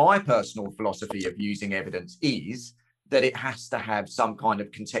part of my personal philosophy of using evidence is that it has to have some kind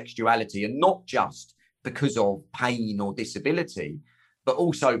of contextuality, and not just because of pain or disability, but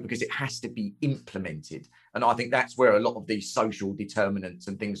also because it has to be implemented. And I think that's where a lot of these social determinants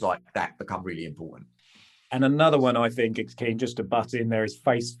and things like that become really important. And another one I think is keen, just to butt in there, is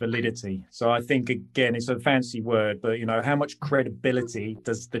face validity. So I think, again, it's a fancy word, but, you know, how much credibility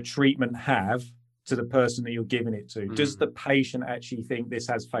does the treatment have to the person that you're giving it to? Does the patient actually think this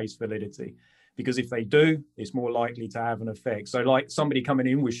has face validity? Because if they do, it's more likely to have an effect. So like somebody coming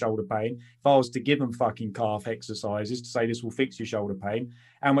in with shoulder pain, if I was to give them fucking calf exercises to say this will fix your shoulder pain,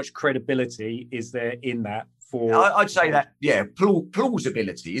 how much credibility is there in that? I'd say that, yeah,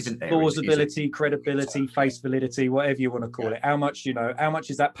 plausibility, isn't there? Plausibility, credibility, face validity, whatever you want to call it. How much, you know, how much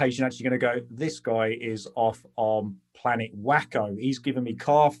is that patient actually going to go, this guy is off on planet wacko. He's giving me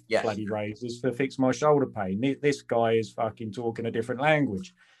calf bloody raises to fix my shoulder pain. This guy is fucking talking a different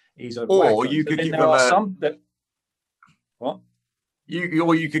language. He's a or wacko. You could give them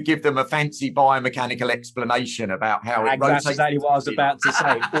you could give them a fancy biomechanical explanation about how it rotates. That's exactly what I was about to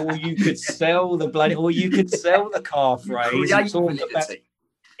say. Or you could sell the calf raise.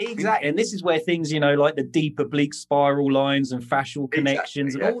 Exactly. And this is where things, you know, like the deep oblique spiral lines and fascial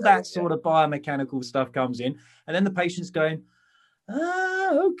connections and all that sort of biomechanical stuff comes in. And then the patient's going,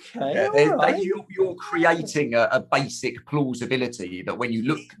 okay. Right. You're creating a basic plausibility that when you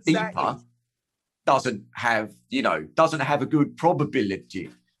look deeper, doesn't have a good probability.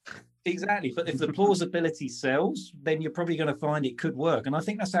 Exactly. But if the plausibility sells, then you're probably going to find it could work. And I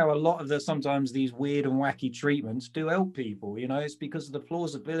think that's how a lot of sometimes these weird and wacky treatments do help people. You know, it's because the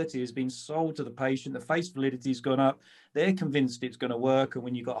plausibility has been sold to the patient, the face validity has gone up, they're convinced it's going to work. And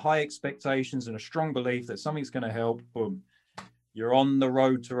when you've got high expectations and a strong belief that something's going to help, boom, you're on the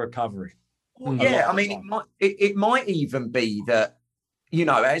road to recovery. Well, yeah, I mean, it might even be that, you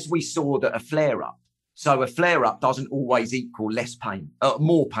know, as we saw that a flare-up, so a flare-up doesn't always equal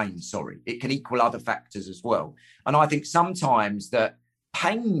more pain, sorry. It can equal other factors as well. And I think sometimes that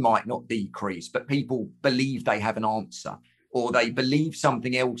pain might not decrease, but people believe they have an answer, or they believe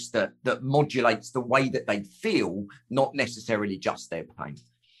something else that modulates the way that they feel, not necessarily just their pain.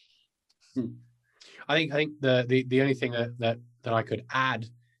 I think the only thing that I could add,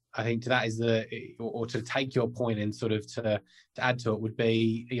 I think, to that is or to take your point and sort of to add to it would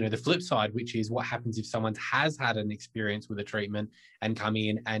be, you know, the flip side, which is what happens if someone has had an experience with a treatment and come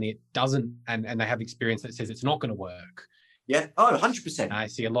in and it doesn't, and they have experience that says it's not going to work. Yeah. Oh, 100%. I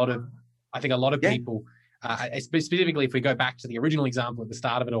see a lot of people, specifically if we go back to the original example at the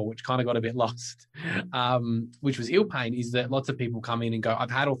start of it all, which kind of got a bit lost, which was heel pain, is that lots of people come in and go, I've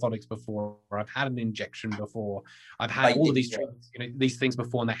had orthotics before, or I've had an injection before, I've had all of these treatments, you know, these things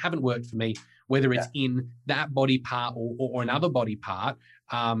before, and they haven't worked for me, whether it's in that body part or another body part.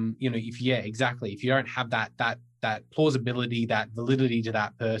 You know, if you don't have that plausibility, that validity to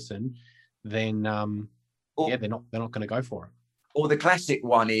that person, then they're not going to go for it. Or the classic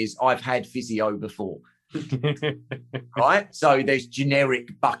one is, I've had physio before. Right, so there's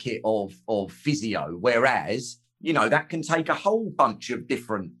generic bucket of physio, whereas, you know, that can take a whole bunch of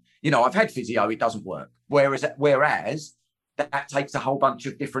different, you know, I've had physio, it doesn't work, whereas that takes a whole bunch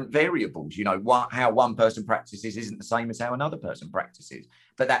of different variables. You know, how one person practices isn't the same as how another person practices,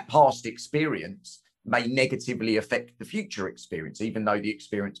 but that past experience may negatively affect the future experience, even though the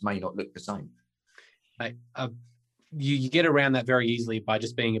experience may not look the same. You get around that very easily by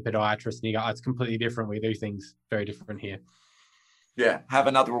just being a podiatrist, and you go, it's completely different. We do things very different here. Yeah, have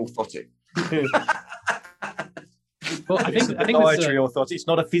another orthotic. Well, I think podiatry orthotic. It's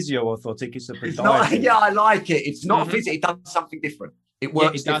not a physio orthotic. It's a podiatry. I like it. It's not a physio. It does something different. It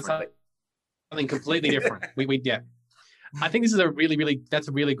works differently. Something completely different. I think this is a really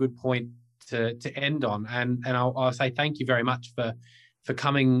good point to end on, and I'll say thank you very much for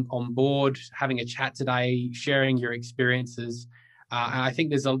coming on board, having a chat today, sharing your experiences. And I think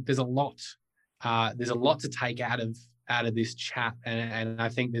there's a lot to take out of this chat. And I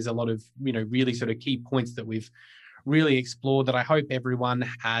think there's a lot of, you know, really sort of key points that we've really explored that I hope everyone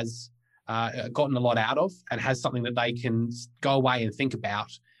has gotten a lot out of and has something that they can go away and think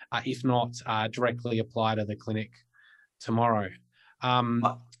about, if not directly apply to the clinic tomorrow.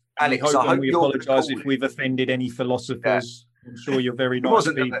 Alex, we apologise if we've offended any philosophers. I'm sure you're very nice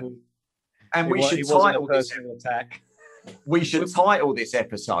people. And we should title this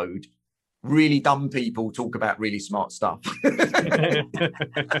episode, Really Dumb People Talk About Really Smart Stuff.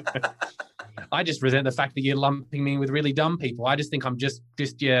 I just resent the fact that you're lumping me with really dumb people. I just think I'm just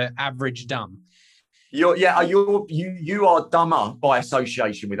your average dumb. You are dumber by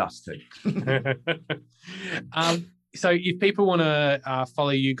association with us two. So if people want to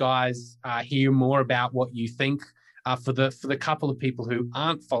follow you guys, hear more about what you think, for the couple of people who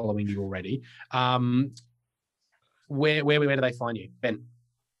aren't following you already, where do they find you, Ben?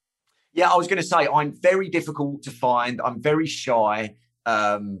 Yeah, I was going to say I'm very difficult to find. I'm very shy.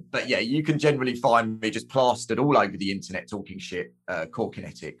 But yeah, you can generally find me just plastered all over the internet talking shit.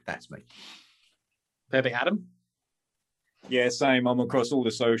 Cor-Kinetic, that's me. Perfect. Adam? Yeah, same. I'm across all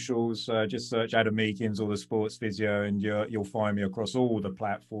the socials. Just search Adam Meakins or the Sports Physio, and you'll find me across all the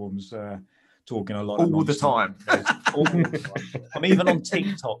platforms, talking a lot. All the time. All the time. I'm even on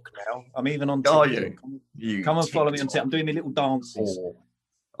TikTok now. I'm even on TikTok. Are you? Come and follow me on TikTok. I'm doing my little dances.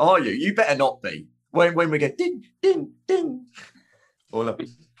 Are you? You better not be. When we get ding, ding, ding. All up.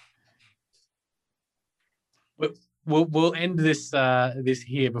 We'll end this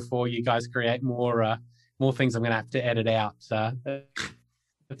here before you guys create more things I'm going to have to edit out.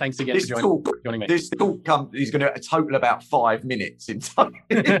 Thanks again for joining me. This talk is going to total about 5 minutes in time.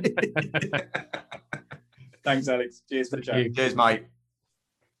 Thanks, Alex. Cheers for the chat. Cheers, mate.